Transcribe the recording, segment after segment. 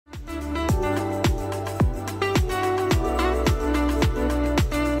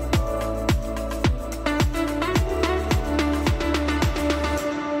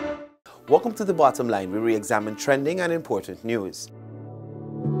Welcome to The Bottom Line, where we examine trending and important news.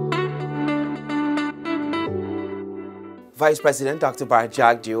 Vice President Dr. Bart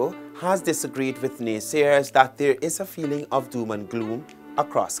Jagdeo has disagreed with naysayers that there is a feeling of doom and gloom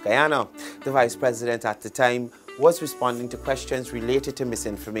across Guyana. The Vice President at the time was responding to questions related to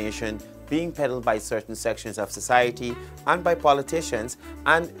misinformation being peddled by certain sections of society and by politicians,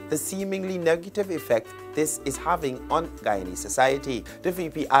 and the seemingly negative effect this is having on Guyanese society. The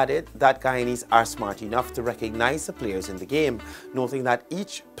VP added that Guyanese are smart enough to recognize the players in the game, noting that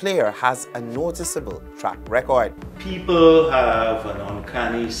each player has a noticeable track record. People have an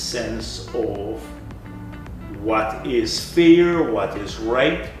uncanny sense of what is fair, what is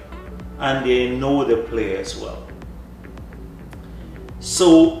right, and they know the players well.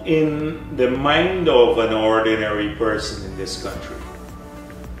 So in the mind of an ordinary person in this country,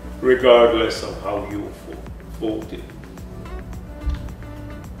 regardless of how you voted,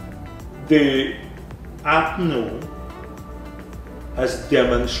 the APNU has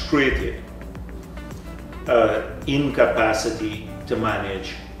demonstrated incapacity to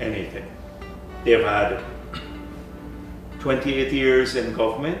manage anything. They've had 28 years in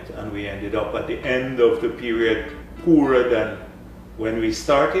government, and we ended up at the end of the period poorer than when we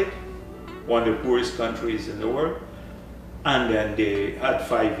started, one of the poorest countries in the world. And then they had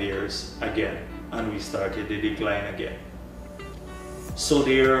 5 years again, and we started the decline again. So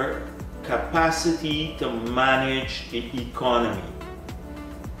their capacity to manage the economy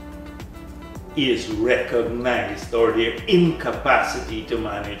is recognized, or their incapacity to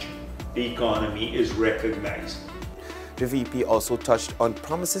manage the economy is recognized. The VP also touched on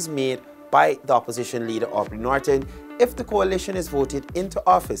promises made by the opposition leader Aubrey Norton if the coalition is voted into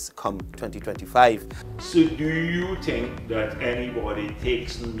office come 2025. So do you think that anybody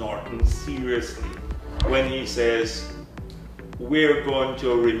takes Norton seriously when he says we're going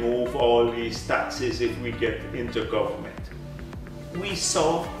to remove all these taxes if we get into government? We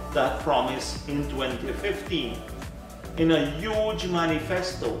saw that promise in 2015 in a huge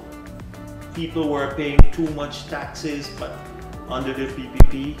manifesto. People were paying too much taxes, but under the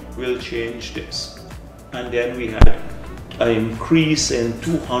PPP we'll change this. And then we had an increase in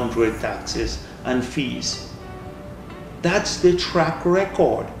 200 taxes and fees. That's the track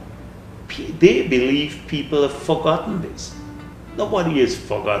record. They believe people have forgotten this. Nobody has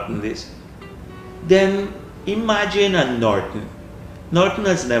forgotten this. Then imagine a Norton. Norton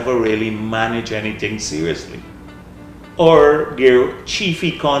has never really managed anything seriously. Or their chief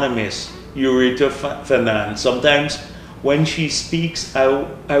economist, Eureka Finance. Sometimes when she speaks,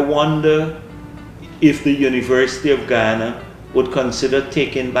 I wonder if the University of Guyana would consider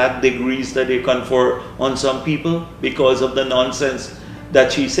taking back degrees that they confer on some people because of the nonsense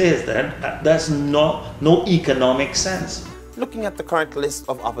that she says. That's no economic sense. Looking at the current list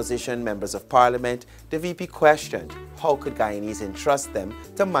of opposition members of parliament, the VP questioned how could Guyanese entrust them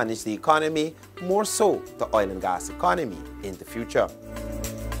to manage the economy, more so the oil and gas economy, in the future.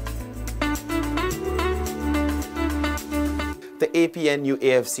 The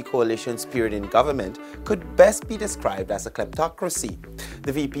APNU-AFC coalition's period in government could best be described as a kleptocracy.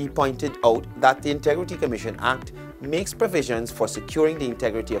 The VP pointed out that the Integrity Commission Act makes provisions for securing the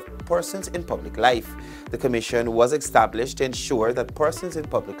integrity of persons in public life. The commission was established to ensure that persons in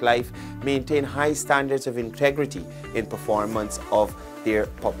public life maintain high standards of integrity in performance of their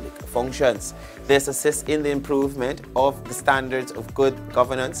public functions. This assists in the improvement of the standards of good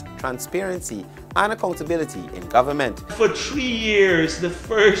governance, transparency, and accountability in government. For 3 years, the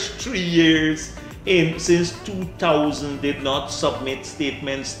first 3 years since 2000 did not submit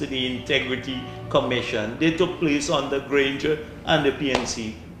statements to the Integrity Commission. They took place under Granger and the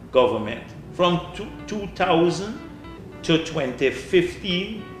PNC government. From 2000 to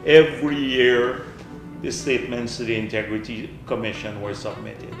 2015, every year the statements to the Integrity Commission were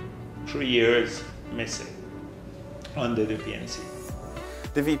submitted. 3 years missing under the PNC.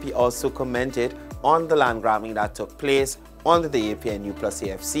 The VP also commented on the land grabbing that took place under the APNU plus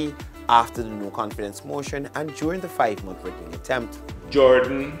AFC after the no confidence motion and during the 5-month rigging attempt.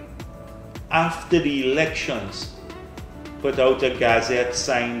 Jordan, after the elections, put out a gazette,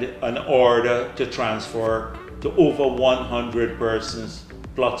 signed an order to transfer to over 100 persons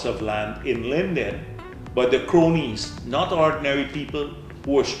plots of land in Linden, but the cronies, not ordinary people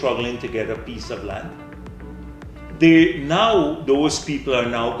who were struggling to get a piece of land, those people are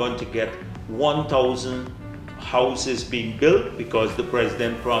now going to get 1,000 houses being built because the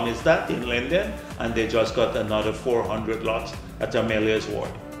president promised that in Linden, and they just got another 400 lots at Amelia's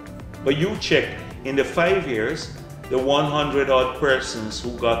ward. But you check, in the 5 years, the 100 odd persons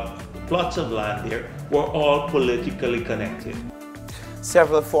who got plots of land there were all politically connected.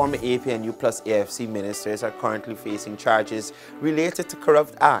 Several former APNU plus AFC ministers are currently facing charges related to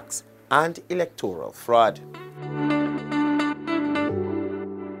corrupt acts and electoral fraud.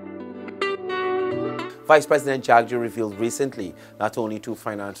 Vice President Jagdeo revealed recently that only 2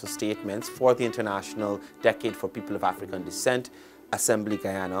 financial statements for the International Decade for People of African Descent, Assembly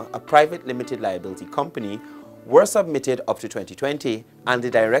Guyana, a private limited liability company, were submitted up to 2020, and the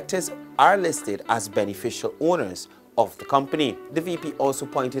directors are listed as beneficial owners of the company. The VP also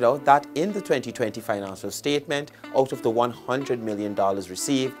pointed out that in the 2020 financial statement, out of the $100 million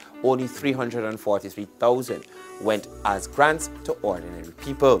received, only $343,000 went as grants to ordinary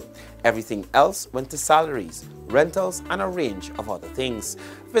people. Everything else went to salaries, rentals, and a range of other things.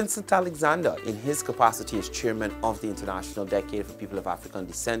 Vincent Alexander, in his capacity as chairman of the International Decade for People of African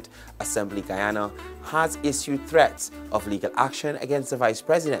Descent, Assembly Guyana, has issued threats of legal action against the vice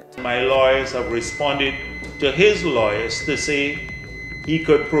president. My lawyers have responded to his lawyers to say he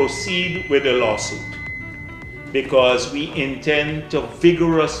could proceed with a lawsuit because we intend to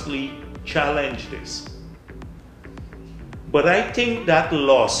vigorously challenge this. But I think that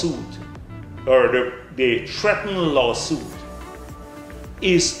lawsuit, or the threatened lawsuit,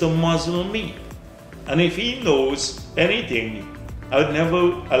 is to muzzle me. And if he knows anything, I would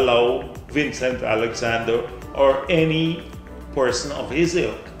never allow Vincent Alexander or any person of his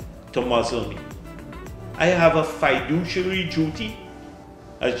ilk to muzzle me. I have a fiduciary duty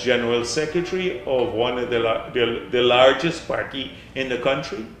as General Secretary of one of the largest party in the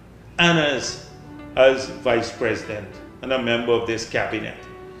country, and as Vice President and a member of this cabinet,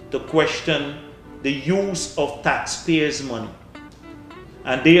 to question the use of taxpayers' money.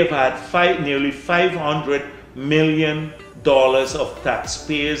 And they have had nearly $500 million of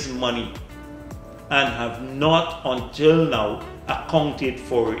taxpayers' money and have not until now accounted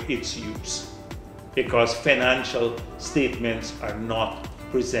for its use, because financial statements are not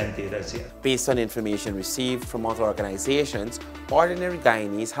presented as yet. Based on information received from other organizations, ordinary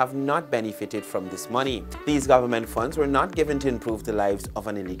Guyanese have not benefited from this money. These government funds were not given to improve the lives of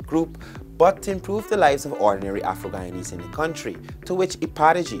an elite group, but to improve the lives of ordinary Afro-Guyanese in the country, to which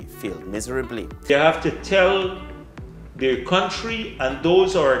Ipadaji failed miserably. They have to tell their country and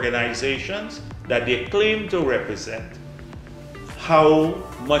those organizations that they claim to represent how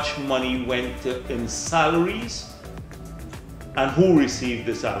much money went in salaries and who received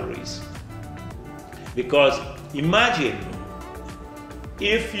the salaries. Because imagine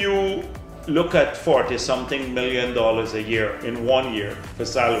if you look at $40-something million a year in 1 year for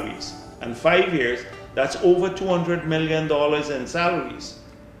salaries, and 5 years, that's over $200 million in salaries.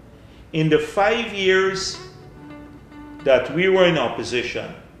 In the 5 years that we were in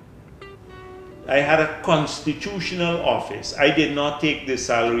opposition, I had a constitutional office. I did not take the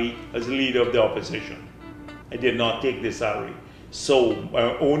salary as leader of the opposition. I did not take the salary. So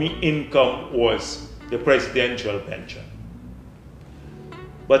my only income was the presidential pension.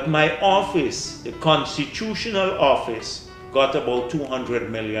 But my office, the constitutional office, got about $200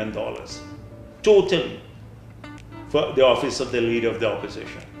 million totally for the office of the leader of the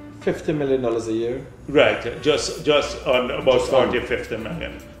opposition. $50 million a year? Right, just on about $40-50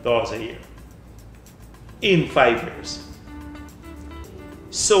 million a year in 5 years.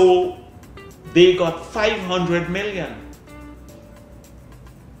 So they got $500 million,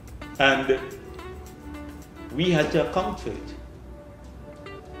 and we had to account for it.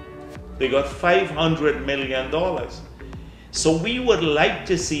 They got $500 million. So we would like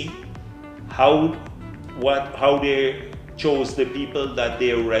to see how they chose the people that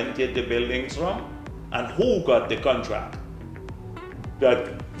they rented the buildings from, and who got the contract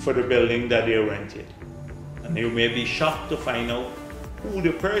for the building that they rented. And you may be shocked to find out who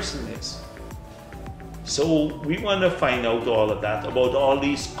the person is. So we want to find out all of that, about all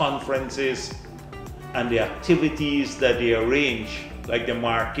these conferences and the activities that they arrange, like the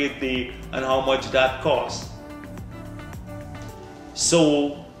market day, and how much that costs.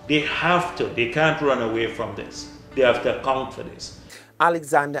 So they can't run away from this. They have to account for this.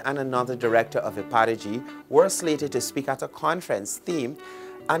 Alexander and another director of Ipadaji were slated to speak at a conference themed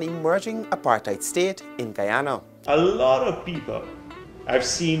An Emerging Apartheid State in Guyana. A lot of people, I've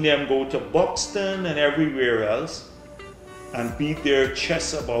seen them go to Buxton and everywhere else and beat their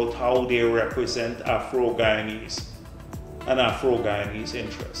chests about how they represent Afro-Guyanese and Afro-Guyanese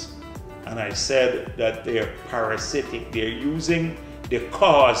interests. And I said that they're parasitic. They're using the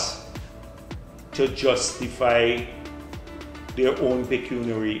cause to justify their own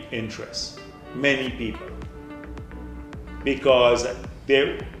pecuniary interests. Many people. Because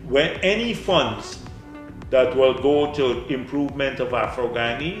when any funds that will go to improvement of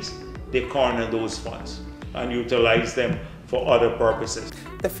Afro-Guyanese, they corner those funds and utilize them for other purposes.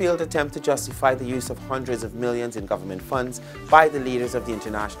 The failed attempt to justify the use of hundreds of millions in government funds by the leaders of the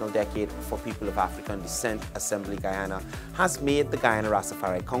International Decade for People of African Descent Assembly Guyana has made the Guyana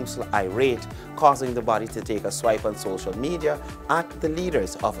Rastafari Council irate, causing the body to take a swipe on social media at the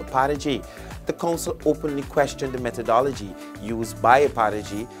leaders of Apology. The council openly questioned the methodology used by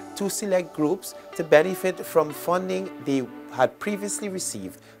Apology to select groups to benefit from funding they had previously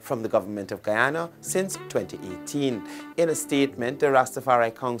received from the government of Guyana since 2018. In a statement, the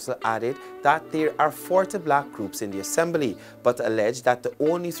Rastafari Council added that there are 40 black groups in the assembly, but alleged that the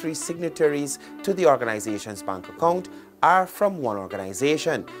only 3 signatories to the organization's bank account are from one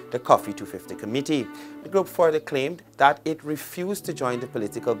organization, the Coffee 250 Committee. The group further claimed that it refused to join the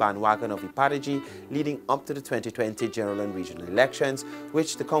political bandwagon of Ipadaji leading up to the 2020 general and regional elections,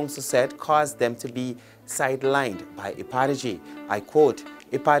 which the council said caused them to be sidelined by Ipadaji. I quote,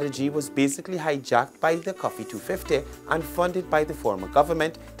 "Ipadaji was basically hijacked by the Coffee 250 and funded by the former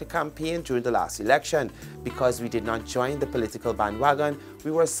government to campaign during the last election. Because we did not join the political bandwagon, we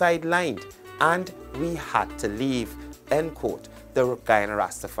were sidelined and we had to leave." End quote, the Guyana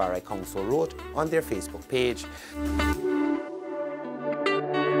Rastafari Council wrote on their Facebook page.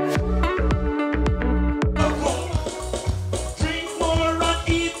 Drink more and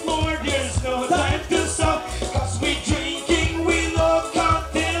eat more, there's no time to stop. Cause we drinking, we no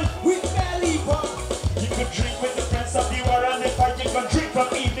cocktail, we belly pop. You could drink with the friends of the war and the fight. You can drink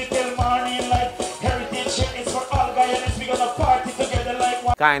from evening till morning light. Heritage shit is for all Guyanans, we gonna party together like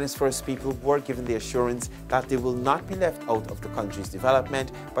one. Guyana's first people were given the assurance that they will not be left out of the country's development,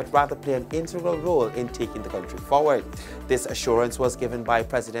 but rather play an integral role in taking the country forward. This assurance was given by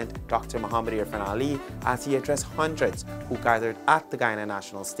President Dr. Muhammad Irfan Ali as he addressed hundreds who gathered at the Guyana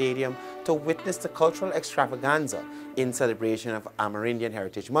National Stadium to witness the cultural extravaganza in celebration of Amerindian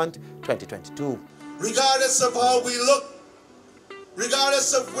Heritage Month 2022. Regardless of how we look,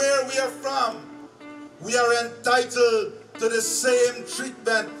 regardless of where we are from, we are entitled to the same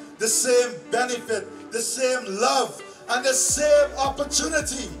treatment, the same benefit, the same love, and the same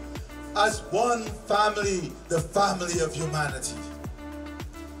opportunity as one family, the family of humanity.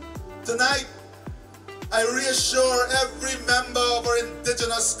 Tonight, I reassure every member of our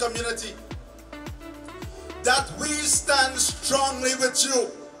indigenous community that we stand strongly with you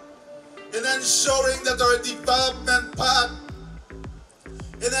in ensuring that our development path,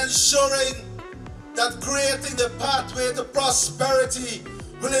 in ensuring that creating the pathway to prosperity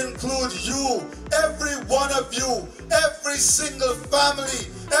will include you, every one of you, every single family,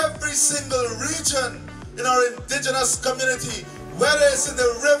 every single region in our indigenous community, whether it's in the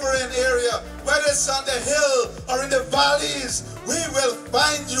riverine area, whether it's on the hill or in the valleys. We will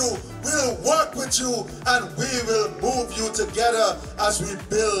find you, we'll work with you, and we will move you together as we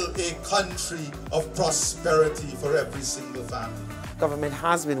build a country of prosperity for every single family. Government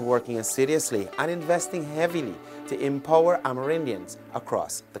has been working seriously and investing heavily to empower Amerindians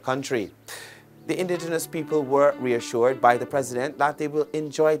across the country. The indigenous people were reassured by the president that they will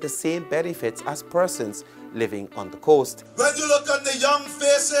enjoy the same benefits as persons living on the coast. When you look on the young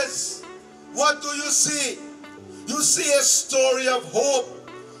faces, what do you see? You see a story of hope,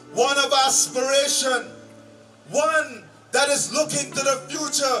 one of aspiration, one that is looking to the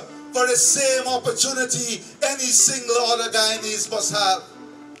future for the same opportunity any single other Guyanese must have.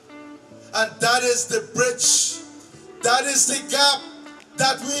 And that is the bridge, that is the gap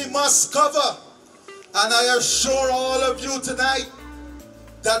that we must cover. And I assure all of you tonight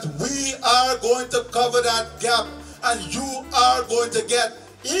that we are going to cover that gap, and you are going to get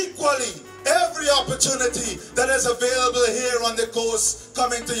equally every opportunity that is available here on the coast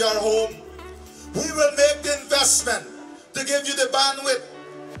coming to your home. We will make the investment to give you the bandwidth,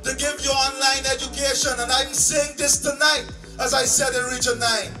 to give you online education, and I'm saying this tonight, as I said in Region 9,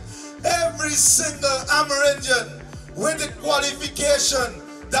 every single Amerindian with the qualification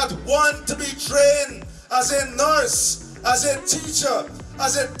that want to be trained as a nurse, as a teacher,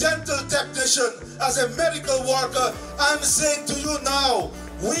 as a dental technician, as a medical worker, I'm saying to you now,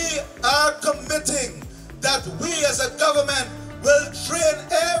 we are committing that we as a government will train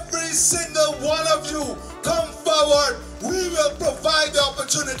every single one of you. Come forward. We will provide the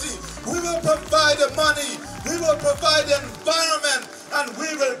opportunity. We will provide the money. We will provide the environment, and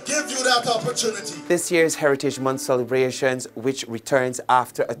we will give you that opportunity. This year's Heritage Month celebrations, which returns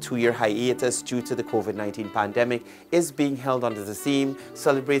after a 2-year hiatus due to the COVID-19 pandemic, is being held under the theme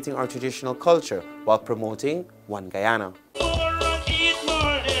Celebrating Our Traditional Culture while promoting One Guyana.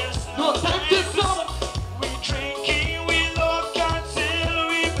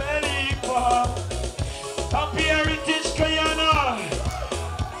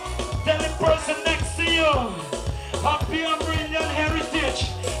 Person next to you, happy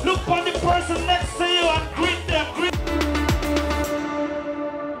person next to you and greet them.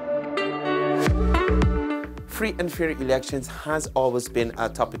 Free and fair elections has always been a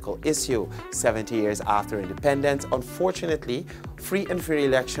topical issue. 70 years after independence, unfortunately, free and fair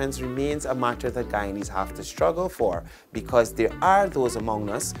elections remains a matter that Guyanese have to struggle for because there are those among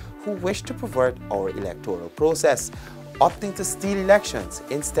us who wish to pervert our electoral process, opting to steal elections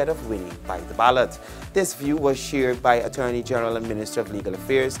instead of winning by the ballot. This view was shared by Attorney General and Minister of Legal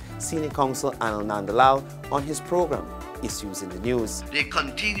Affairs, Senior Counsel Anil Nandalal on his program, Issues in the News. They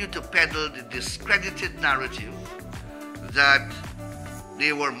continue to peddle the discredited narrative that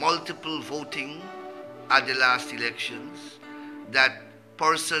there were multiple voting at the last elections, that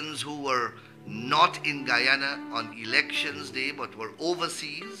persons who were not in Guyana on elections day but were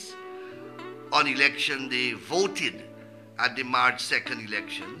overseas on election day voted at the March 2nd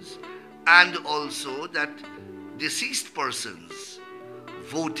elections, and also that deceased persons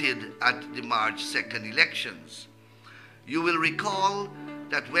voted at the March 2nd elections. You will recall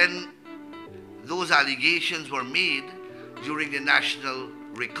that when those allegations were made during the national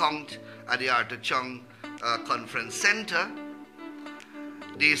recount at the Arthur Chung Conference Center,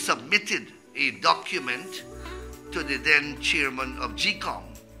 they submitted a document to the then chairman of GCOM,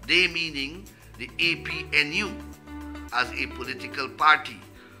 they meaning the APNU as a political party.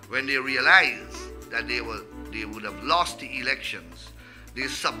 When they realized that they would have lost the elections, they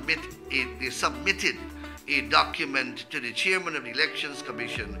submitted a document to the chairman of the Elections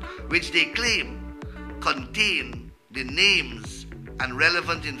Commission, which they claim contained the names and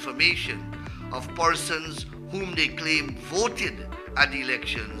relevant information of persons whom they claim voted at the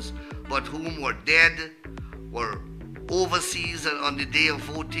elections, but whom were dead, were overseas on the day of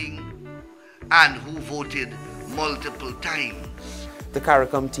voting, and who voted multiple times. The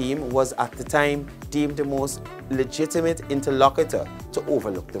CARICOM team was at the time deemed the most legitimate interlocutor to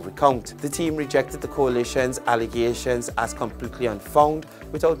overlook the recount. The team rejected the coalition's allegations as completely unfounded,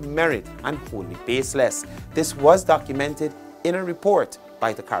 without merit and wholly baseless. This was documented in a report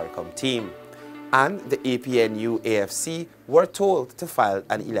by the CARICOM team. And the APNU-AFC were told to file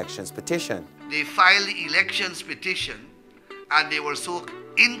an elections petition. They filed the elections petition and they were so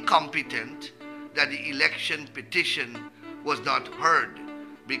incompetent that the election petition was not heard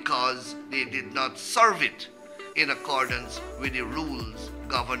because they did not serve it in accordance with the rules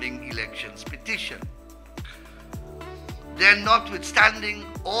governing elections petition. Then, notwithstanding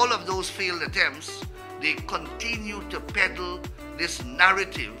all of those failed attempts, they continue to peddle this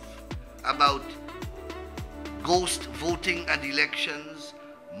narrative about ghost voting at elections,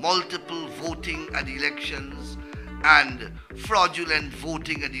 multiple voting at elections, and fraudulent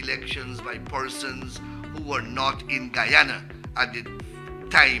voting at elections by persons who were not in Guyana at the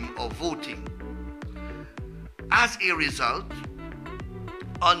time of voting. As a result,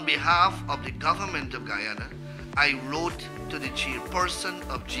 on behalf of the government of Guyana, I wrote to the chairperson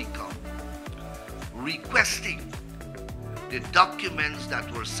of GCOM requesting the documents that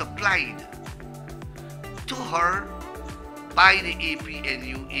were supplied to her by the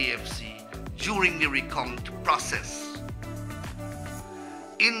APNU-AFC during the recount process.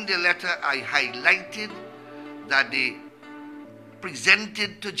 In the letter, I highlighted that they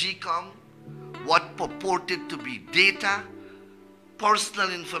presented to GCOM what purported to be data,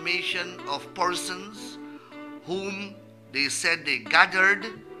 personal information of persons whom they said they gathered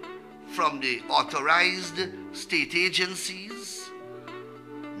from the authorized state agencies,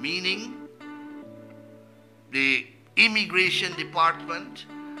 meaning the Immigration Department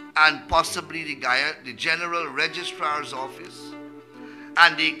and possibly the General Registrar's Office,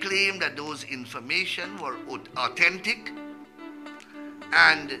 and they claim that those information were authentic,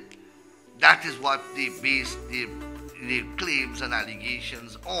 and that is what they based their claims and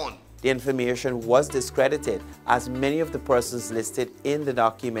allegations on. The information was discredited as many of the persons listed in the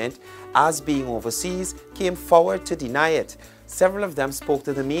document as being overseas came forward to deny it. Several of them spoke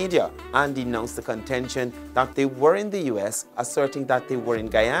to the media and denounced the contention that they were in the US, asserting that they were in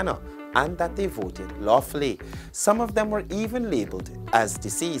Guyana and that they voted lawfully. Some of them were even labeled as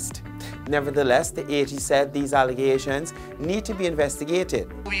deceased. Nevertheless, the AG said these allegations need to be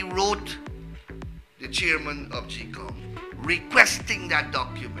investigated. We wrote the chairman of GCOM requesting that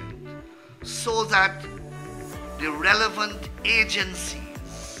document so that the relevant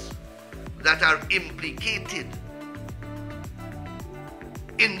agencies that are implicated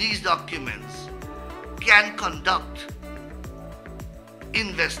in these documents can conduct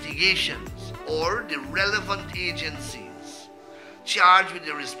investigations, or the relevant agencies charged with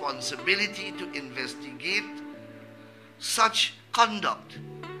the responsibility to investigate such conduct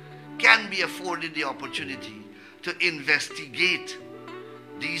can be afforded the opportunity to investigate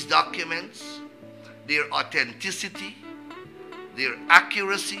these documents, their authenticity, their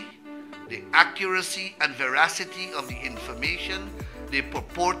accuracy, the accuracy and veracity of the information they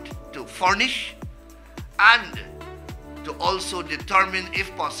purport to furnish, and to also determine,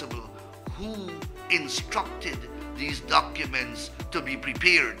 if possible, who instructed these documents to be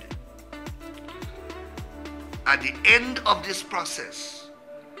prepared. At the end of this process,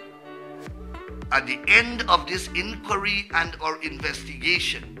 at the end of this inquiry and or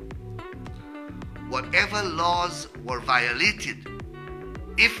investigation, whatever laws were violated,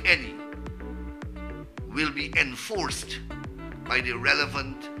 if any, will be enforced by the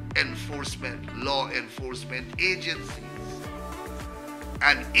relevant law enforcement agencies.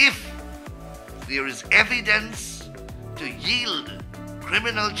 And if there is evidence to yield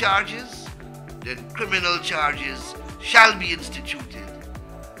criminal charges, then criminal charges shall be instituted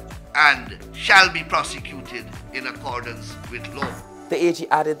and shall be prosecuted in accordance with law. The AG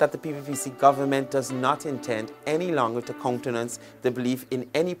added that the PPPC government does not intend any longer to countenance the belief in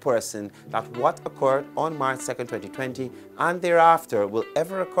any person that what occurred on March 2, 2020 and thereafter will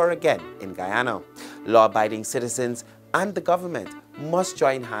ever occur again in Guyana. Law-abiding citizens and the government must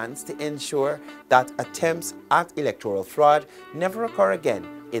join hands to ensure that attempts at electoral fraud never occur again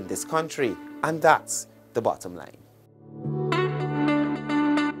in this country, and that's the bottom line.